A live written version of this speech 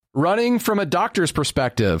Running from a doctor's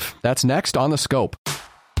perspective. That's next on The Scope.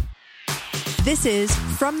 This is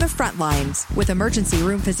From the Front Lines with emergency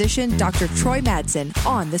room physician Dr. Troy Madsen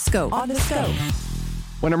on The Scope.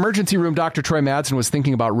 When emergency room Dr. Troy Madsen was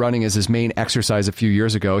thinking about running as his main exercise a few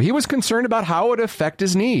years ago, he was concerned about how it would affect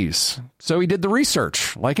his knees. So he did the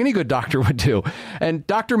research, like any good doctor would do. And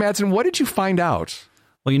Dr. Madsen, what did you find out?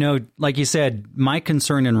 Well, like you said, my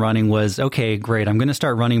concern in running was, okay, great, I'm going to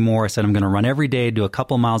start running more. I said I'm going to run every day, do a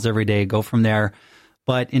couple miles every day, go from there.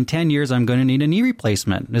 But in 10 years, I'm going to need a knee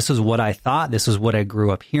replacement. This is what I thought. This is what I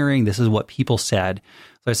grew up hearing. This is what people said.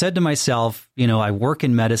 So I said to myself, I work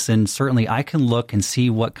in medicine. Certainly, I can look and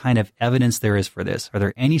see what kind of evidence there is for this. Are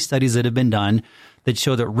there any studies that have been done that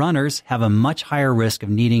show that runners have a much higher risk of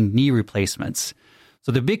needing knee replacements?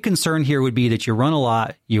 So the big concern here would be that you run a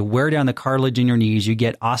lot, you wear down the cartilage in your knees, you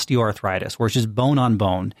get osteoarthritis, where it's just bone on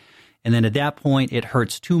bone. And then at that point, it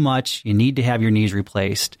hurts too much. You need to have your knees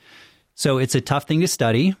replaced. So it's a tough thing to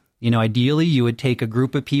study. Ideally, you would take a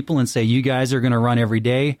group of people and say, you guys are going to run every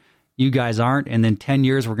day. You guys aren't. And then 10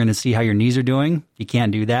 years, we're going to see how your knees are doing. You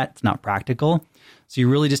can't do that. It's not practical. So you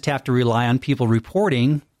really just have to rely on people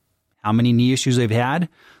reporting how many knee issues they've had.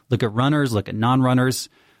 Look at runners, look at non-runners.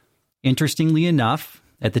 Interestingly enough,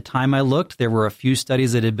 at the time I looked, there were a few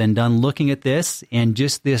studies that had been done looking at this. And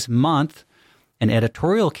just this month, an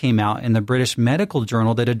editorial came out in the British Medical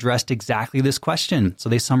Journal that addressed exactly this question. So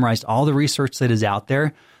they summarized all the research that is out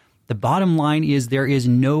there. The bottom line is there is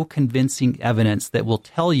no convincing evidence that will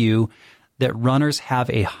tell you that runners have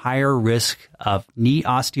a higher risk of knee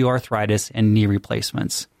osteoarthritis and knee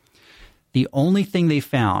replacements. The only thing they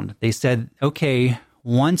found, they said, okay,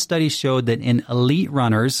 one study showed that in elite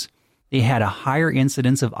runners, they had a higher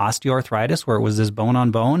incidence of osteoarthritis where it was this bone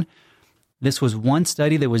on bone. This was one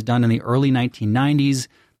study that was done in the early 1990s.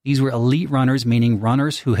 These were elite runners, meaning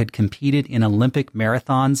runners who had competed in Olympic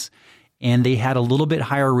marathons, and they had a little bit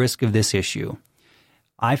higher risk of this issue.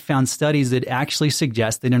 I found studies that actually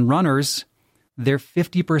suggest that in runners, they're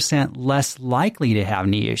 50% less likely to have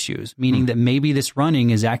knee issues, meaning that maybe this running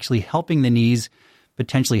is actually helping the knees,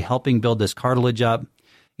 potentially helping build this cartilage up.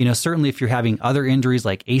 Certainly if you're having other injuries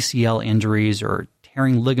like ACL injuries or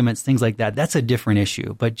tearing ligaments, things like that, that's a different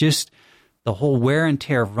issue. But just the whole wear and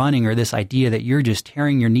tear of running, or this idea that you're just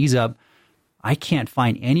tearing your knees up, I can't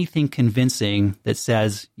find anything convincing that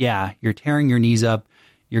says, yeah, you're tearing your knees up,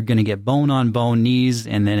 you're going to get bone on bone knees,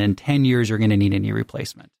 and then in 10 years, you're going to need a knee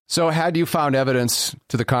replacement. So had you found evidence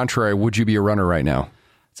to the contrary, would you be a runner right now?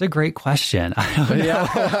 It's a great question. I don't know.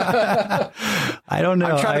 Yeah. I don't know.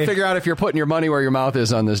 I'm trying to figure out if you're putting your money where your mouth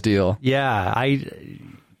is on this deal. Yeah.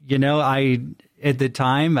 At the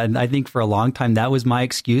time, and I think for a long time, that was my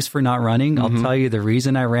excuse for not running. I'll tell you the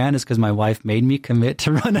reason I ran is because my wife made me commit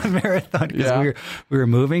to run a marathon because we were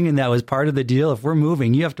moving, and that was part of the deal. If we're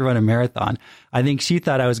moving, you have to run a marathon. I think she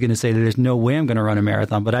thought I was going to say that there's no way I'm going to run a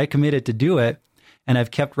marathon, but I committed to do it, and I've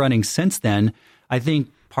kept running since then. I think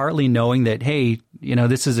partly knowing that, hey,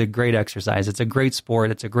 this is a great exercise. It's a great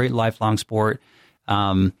sport. It's a great lifelong sport.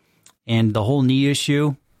 And the whole knee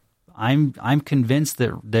issue, I'm convinced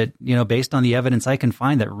that based on the evidence I can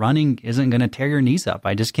find, that running isn't going to tear your knees up.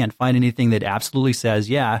 I just can't find anything that absolutely says,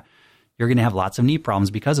 yeah, you're going to have lots of knee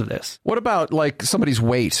problems because of this. What about like somebody's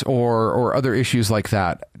weight or other issues like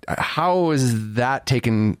that? How is that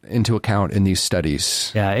taken into account in these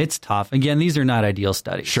studies? Yeah, it's tough. Again, these are not ideal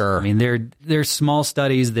studies. Sure. I mean, they're small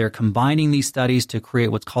studies. They're combining these studies to create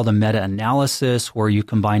what's called a meta-analysis, where you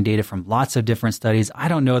combine data from lots of different studies. I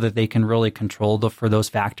don't know that they can really control for those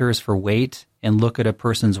factors for weight and look at a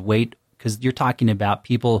person's weight, because you're talking about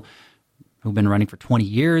people who've been running for 20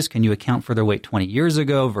 years. Can you account for their weight 20 years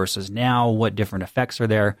ago versus now? What different effects are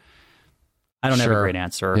there? I don't have a great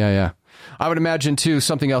answer. Yeah. I would imagine, too,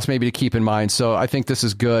 something else maybe to keep in mind. So I think this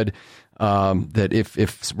is good, that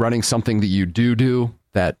if running something that you do,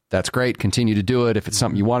 that's great. Continue to do it. If it's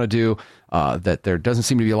something you want to do, that there doesn't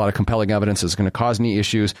seem to be a lot of compelling evidence is going to cause knee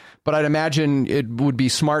issues. But I'd imagine it would be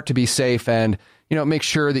smart to be safe and make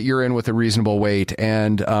sure that you're in with a reasonable weight,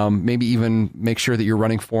 and maybe even make sure that your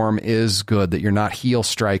running form is good, that you're not heel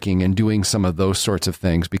striking and doing some of those sorts of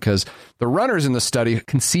things, because the runners in the study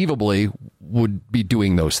conceivably would be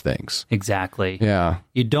doing those things. Exactly. Yeah.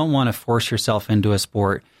 You don't want to force yourself into a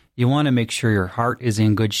sport. You want to make sure your heart is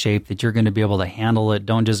in good shape, that you're going to be able to handle it.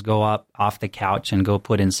 Don't just go up off the couch and go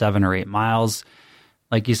put in 7 or 8 miles.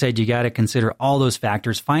 Like you said, you got to consider all those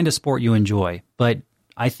factors. Find a sport you enjoy. But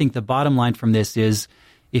I think the bottom line from this is,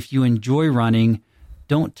 if you enjoy running,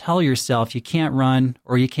 don't tell yourself you can't run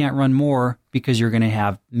or you can't run more. because you're going to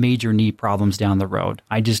have major knee problems down the road.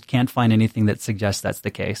 I just can't find anything that suggests that's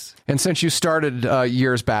the case. And since you started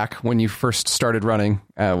years back when you first started running,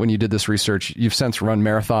 when you did this research, you've since run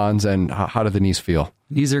marathons, and how do the knees feel?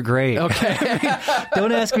 Knees are great. Okay.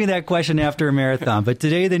 Don't ask me that question after a marathon, but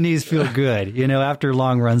today the knees feel good. After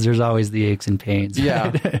long runs, there's always the aches and pains.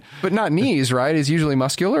 Yeah, but not knees, right? It's usually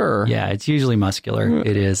muscular? Or? Yeah, it's usually muscular.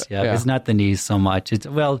 It is. Yeah. It's not the knees so much.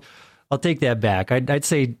 I'll take that back. I'd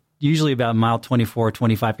say usually about mile 24,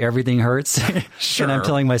 25, everything hurts. Sure. And I'm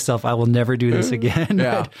telling myself, I will never do this again.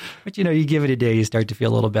 Yeah. But you give it a day, you start to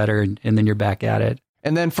feel a little better, and then you're back at it.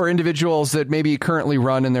 And then for individuals that maybe currently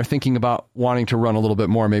run and they're thinking about wanting to run a little bit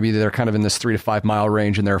more, maybe they're kind of in this 3 to 5 mile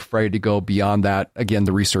range and they're afraid to go beyond that. Again,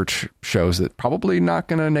 the research shows that probably not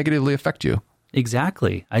going to negatively affect you.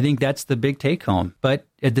 Exactly. I think that's the big take home. But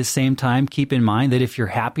at the same time, keep in mind that if you're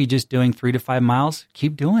happy just doing 3 to 5 miles,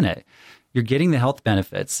 keep doing it. You're getting the health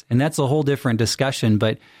benefits. And that's a whole different discussion.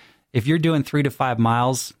 But if you're doing 3 to 5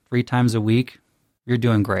 miles 3 times a week, you're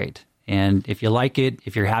doing great. And if you like it,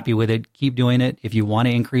 if you're happy with it, keep doing it. If you want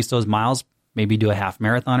to increase those miles, maybe do a half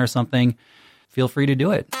marathon or something, feel free to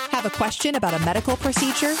do it. Have a question about a medical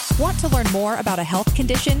procedure? Want to learn more about a health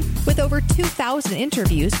condition? With over 2,000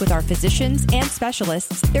 interviews with our physicians and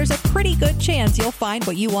specialists, there's a pretty good chance you'll find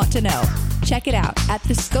what you want to know. Check it out at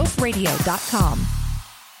thescoperadio.com.